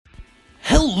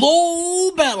Hello,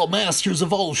 Battle Masters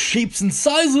of all shapes and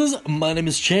sizes. My name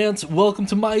is Chance. Welcome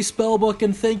to my Spellbook,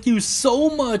 and thank you so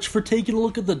much for taking a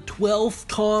look at the 12th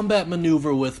combat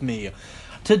maneuver with me.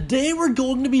 Today we're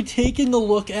going to be taking a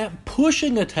look at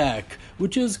pushing attack,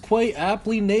 which is quite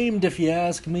aptly named if you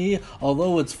ask me,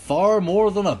 although it's far more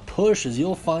than a push, as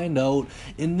you'll find out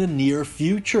in the near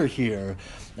future here.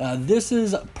 This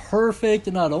is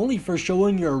perfect not only for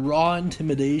showing your raw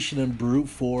intimidation and brute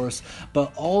force,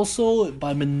 but also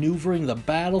by maneuvering the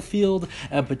battlefield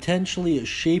and potentially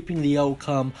shaping the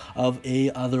outcome of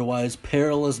a otherwise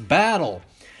perilous battle.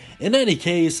 In any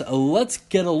case, let's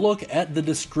get a look at the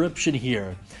description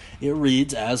here. It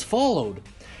reads as followed.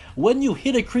 When you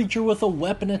hit a creature with a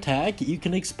weapon attack, you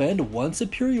can expend one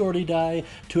superiority die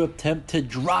to attempt to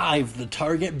drive the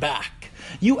target back.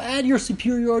 You add your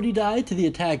superiority die to the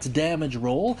attack's damage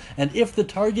roll, and if the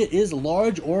target is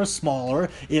large or smaller,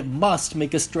 it must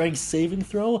make a strength saving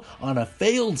throw. On a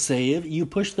failed save, you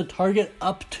push the target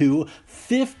up to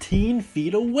 15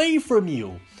 feet away from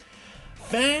you.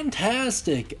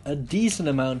 Fantastic! A decent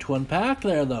amount to unpack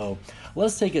there though.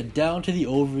 Let's take it down to the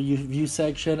overview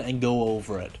section and go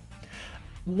over it.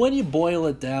 When you boil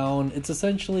it down, it's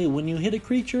essentially when you hit a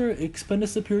creature, expend a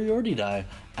superiority die,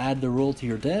 add the roll to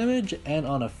your damage, and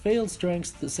on a failed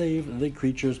strength save, the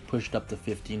creature's pushed up to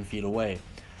 15 feet away.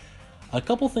 A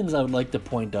couple things I would like to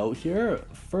point out here.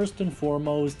 First and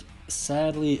foremost,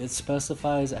 sadly, it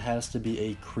specifies it has to be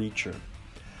a creature.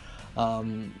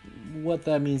 What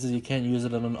that means is you can't use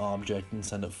it on an object and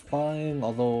send it flying,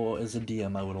 although as a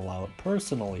DM I would allow it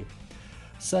personally.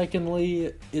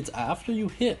 Secondly, it's after you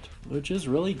hit, which is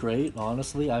really great.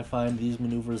 Honestly, I find these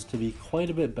maneuvers to be quite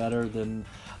a bit better than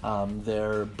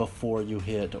their before you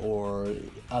hit or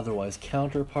otherwise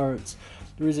counterparts.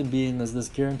 The reason being is this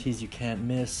guarantees you can't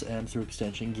miss, and through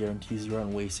extension guarantees you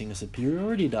aren't wasting a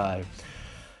superiority die.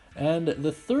 And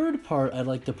the third part I'd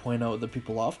like to point out that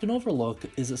people often overlook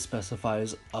is it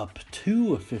specifies up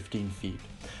to 15 feet.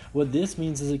 What this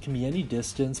means is it can be any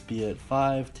distance, be it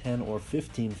 5, 10, or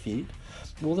 15 feet.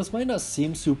 Well, this might not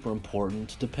seem super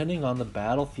important. Depending on the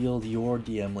battlefield your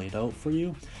DM laid out for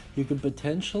you, you could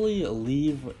potentially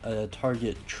leave a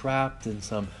target trapped in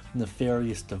some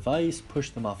nefarious device, push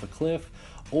them off a cliff,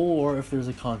 or if there's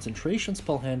a concentration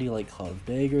spell handy like Cloud of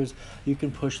Daggers, you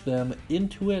can push them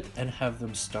into it and have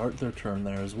them start their turn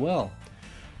there as well.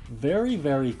 Very,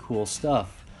 very cool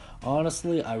stuff.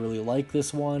 Honestly, I really like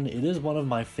this one. It is one of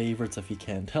my favorites if you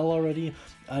can't tell already.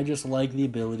 I just like the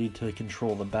ability to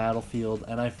control the battlefield,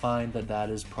 and I find that that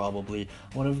is probably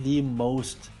one of the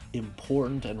most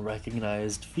important and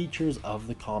recognized features of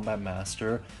the Combat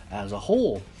Master as a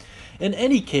whole. In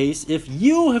any case, if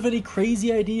you have any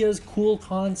crazy ideas, cool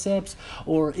concepts,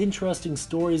 or interesting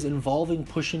stories involving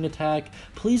pushing attack,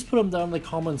 please put them down in the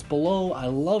comments below. I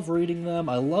love reading them,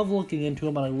 I love looking into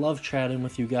them, and I love chatting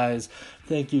with you guys.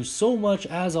 Thank you so much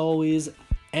as always,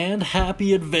 and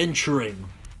happy adventuring!